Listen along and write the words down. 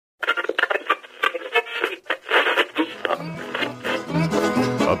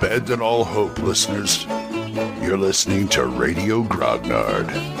Abandon all hope, listeners. You're listening to Radio Grognard,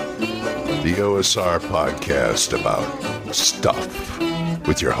 the OSR podcast about stuff,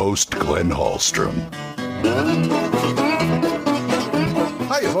 with your host, Glenn Hallstrom.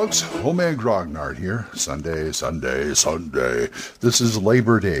 Hi, folks. Old Man Grognard here. Sunday. This is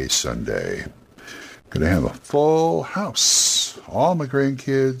Labor Day Sunday. Gonna have a full house. All my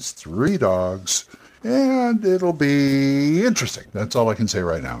grandkids, 3 dogs, and it'll be interesting. That's all I can say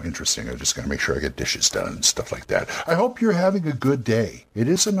right now. Interesting. I just gotta make sure I get dishes done and stuff like that. I hope you're having a good day. It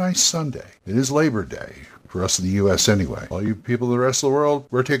is a nice Sunday. It is Labor Day. For us in the U.S. anyway. All you people in the rest of the world,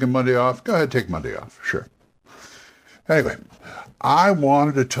 we're taking Monday off. Go ahead, take Monday off. Sure. Anyway, I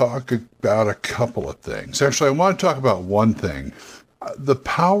wanted to talk about a couple of things. Actually, I want to talk about one thing. The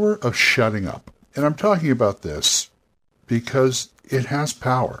power of shutting up. And I'm talking about this because it has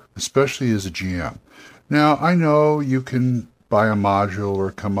power, especially as a GM. Now, I know you can buy a module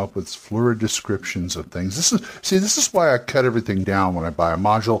or come up with fluid descriptions of things. This is why I cut everything down when I buy a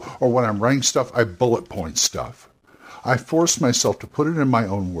module, or when I'm writing stuff, I bullet point stuff. I force myself to put it in my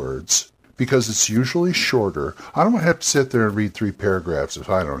own words because it's usually shorter. I don't have to sit there and read 3 paragraphs if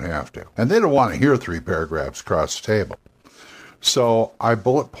I don't have to. And they don't want to hear 3 paragraphs across the table. So I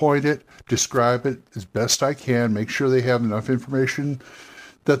bullet point it, describe it as best I can, make sure they have enough information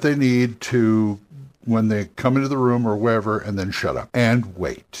that they need to when they come into the room or wherever, and then shut up and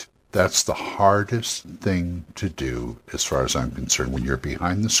wait. That's the hardest thing to do as far as I'm concerned. When you're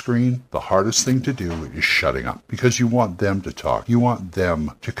behind the screen, the hardest thing to do is shutting up because you want them to talk. You want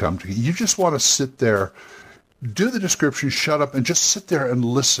them to come to you. You just want to sit there, do the description, shut up, and just sit there and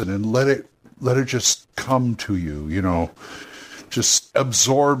listen and let it just come to you, you know. Just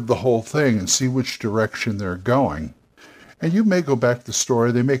absorb the whole thing and see which direction they're going. And you may go back to the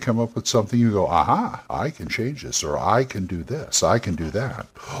story. They may come up with something. You go, aha, I can change this, or I can do this, I can do that.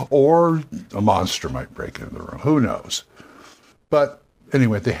 Or a monster might break into the room. Who knows? But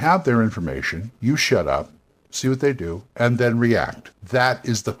anyway, they have their information. You shut up, see what they do, and then react. That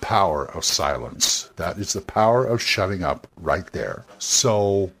is the power of silence. That is the power of shutting up right there.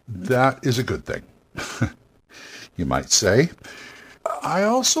 So that is a good thing, you might say. I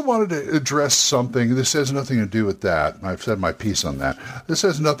also wanted to address something. This has nothing to do with that. I've said my piece on that. This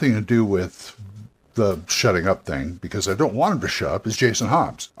has nothing to do with the shutting up thing, because I don't want him to shut up, is Jason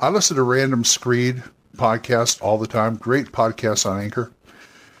Hobbs. I listen to Random Screed podcast all the time. Great podcast on Anchor.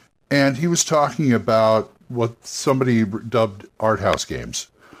 And he was talking about what somebody dubbed art house games,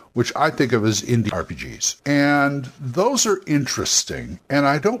 which I think of as indie RPGs. And those are interesting, and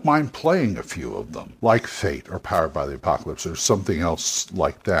I don't mind playing a few of them, like Fate or Powered by the Apocalypse or something else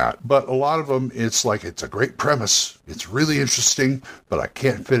like that. But a lot of them, it's like, it's a great premise, it's really interesting, but I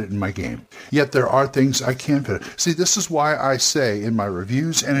can't fit it in my game. Yet there are things I can fit it. See, this is why I say in my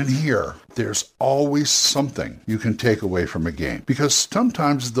reviews and in here, there's always something you can take away from a game, because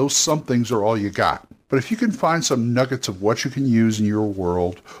sometimes those somethings are all you got. But if you can find some nuggets of what you can use in your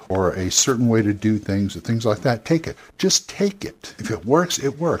world, or a certain way to do things, or things like that, take it. Just take it. If it works,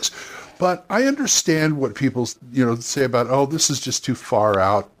 it works. But I understand what people, say about, oh, this is just too far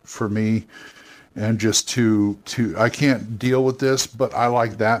out for me, and just too, I can't deal with this, but I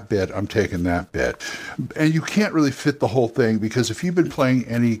like that bit, I'm taking that bit. And you can't really fit the whole thing, because if you've been playing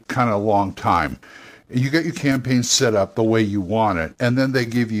any kind of long time, you get your campaign set up the way you want it, and then they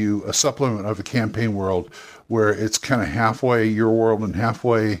give you a supplement of a campaign world where it's kind of halfway your world and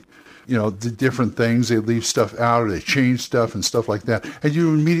halfway, the different things. They leave stuff out, or they change stuff and stuff like that. And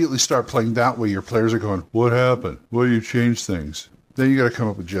you immediately start playing that way. Your players are going, what happened? What do you change things? Then you got to come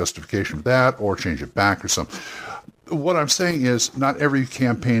up with justification for that, or change it back or something. What I'm saying is not every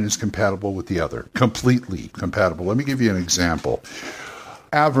campaign is compatible with the other. Completely compatible. Let me give you an example.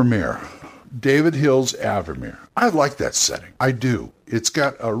 Avermeer. David Hill's Avermeer. I like that setting. I do. It's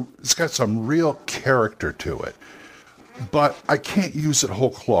got some real character to it. But I can't use it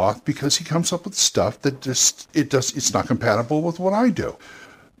whole cloth, because he comes up with stuff that it's not compatible with what I do.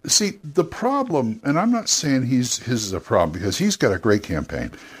 See, the problem, and I'm not saying his is a problem, because he's got a great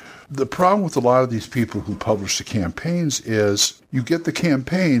campaign. The problem with a lot of these people who publish the campaigns is you get the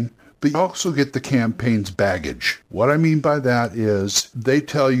campaign, but you also get the campaign's baggage. What I mean by that is they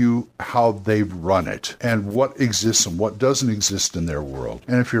tell you how they've run it and what exists and what doesn't exist in their world.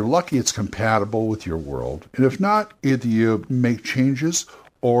 And if you're lucky, it's compatible with your world. And if not, either you make changes,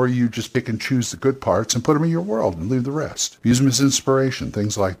 or you just pick and choose the good parts and put them in your world and leave the rest. Use them as inspiration,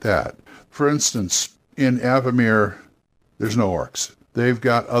 things like that. For instance, in Avermeer, there's no orcs. They've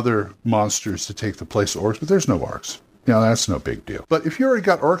got other monsters to take the place of orcs, but there's no orcs. Now, that's no big deal. But if you already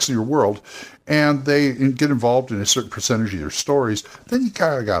got orcs in your world and they get involved in a certain percentage of your stories, then you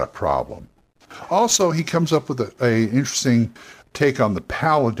kind of got a problem. Also, he comes up with a interesting take on the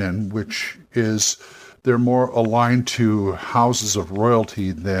paladin, which is they're more aligned to houses of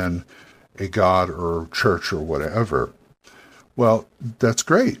royalty than a god or church or whatever. Well, that's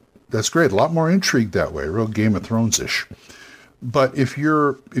great. That's great. A lot more intrigue that way, real Game of Thrones-ish. But if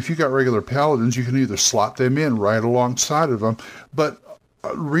you got regular paladins, you can either slot them in right alongside of them. But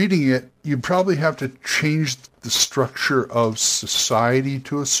reading it, you probably have to change the structure of society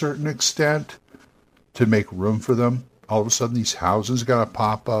to a certain extent to make room for them. All of a sudden, these houses got to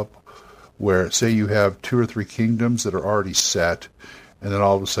pop up where, say, you have 2 or 3 kingdoms that are already set, and then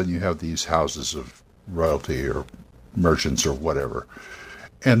all of a sudden you have these houses of royalty or merchants or whatever.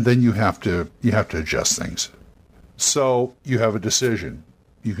 And then you have to adjust things. So you have a decision.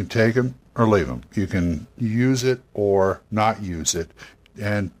 You can take them or leave them. You can use it or not use it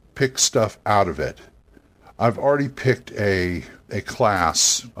and pick stuff out of it. I've already picked a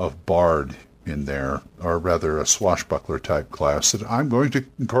class of bard in there, or rather a swashbuckler type class that I'm going to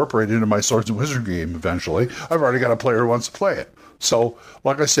incorporate into my Swords and Wizard game eventually. I've already got a player who wants to play it. So,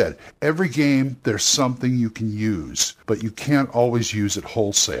 like I said, every game there's something you can use, but you can't always use it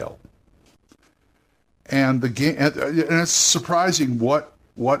wholesale. And the game, and it's surprising what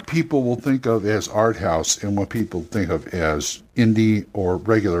people will think of as art house and what people think of as indie or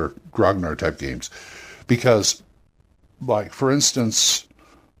regular Grognard type games. Because, like, for instance,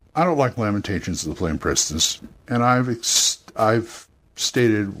 I don't like Lamentations of the Flame Priestess, and I've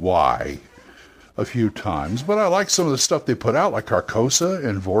stated why a few times, but I like some of the stuff they put out, like Carcosa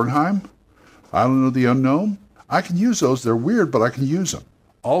and Vornheim, Island of the Unknown. I can use those. They're weird, but I can use them.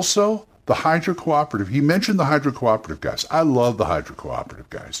 Also, the Hydra Cooperative. He mentioned the Hydra Cooperative guys. I love the Hydra Cooperative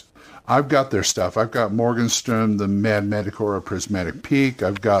guys. I've got their stuff. I've got Morgenstern, the Mad Manticore of Prismatic Peak.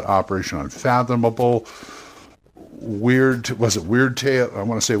 I've got Operation Unfathomable. Weird Tale? I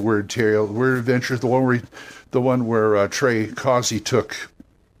want to say Weird Tale. Weird Adventures, the one where Trey Causey took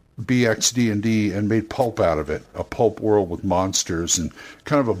BXD&D and made pulp out of it, a pulp world with monsters and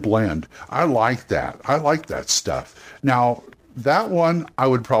kind of a blend. I like that. I like that stuff. Now, that one I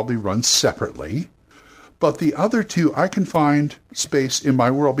would probably run separately, but the other two I can find space in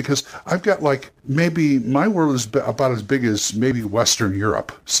my world because I've got maybe my world is about as big as maybe Western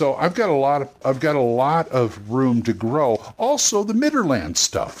Europe. So I've got a lot of room to grow. Also, the Midderland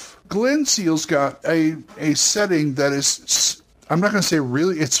stuff. Glenseal's got a setting that is, I'm not going to say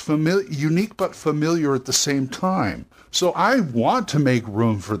really, it's unique but familiar at the same time. So I want to make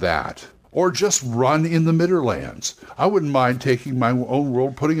room for that. Or just run in the Midderlands. I wouldn't mind taking my own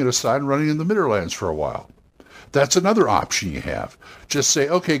world, putting it aside, and running in the Midderlands for a while. That's another option you have. Just say,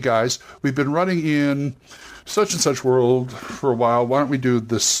 okay, guys, we've been running in such and such world for a while. Why don't we do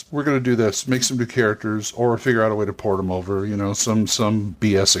this? We're going to do this, make some new characters, or figure out a way to port them over, some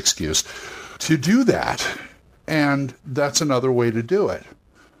BS excuse to do that. And that's another way to do it.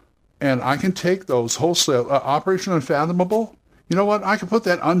 And I can take those wholesale, Operation Unfathomable. You know what? I could put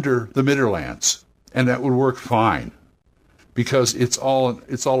that under the Midderlands, and that would work fine, because it's all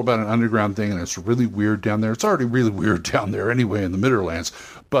about an underground thing, and it's really weird down there. It's already really weird down there anyway in the Midderlands,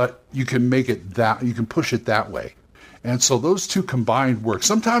 but you can make it you can push it that way, and so those two combined work.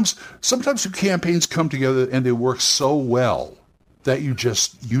 Sometimes two campaigns come together and they work so well that you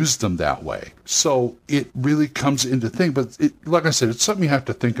just use them that way. So it really comes into thing, but like I said, it's something you have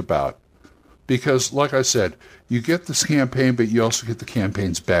to think about. Because, like I said, you get this campaign, but you also get the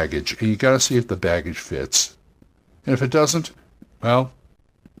campaign's baggage, and you got to see if the baggage fits. And if it doesn't, well,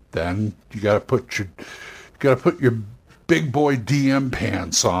 then you got to put your big boy DM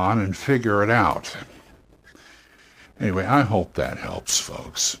pants on and figure it out. Anyway, I hope that helps,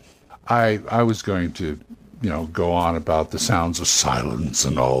 folks. I was going to, go on about the sounds of silence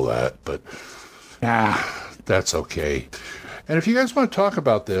and all that, but that's okay. And if you guys want to talk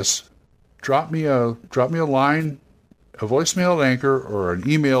about this, drop me a line, a voicemail at Anchor, or an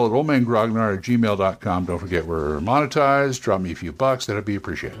email at oldmangrognard@gmail.com. Don't forget we're monetized. Drop me a few bucks. That'd be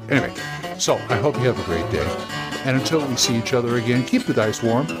appreciated. Anyway, so I hope you have a great day. And until we see each other again, keep the dice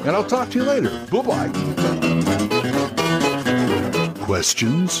warm, and I'll talk to you later. Bye-bye.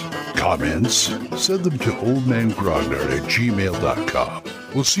 Questions? Comments? Send them to oldmangrognard@gmail.com.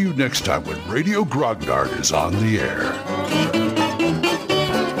 We'll see you next time when Radio Grognard is on the air.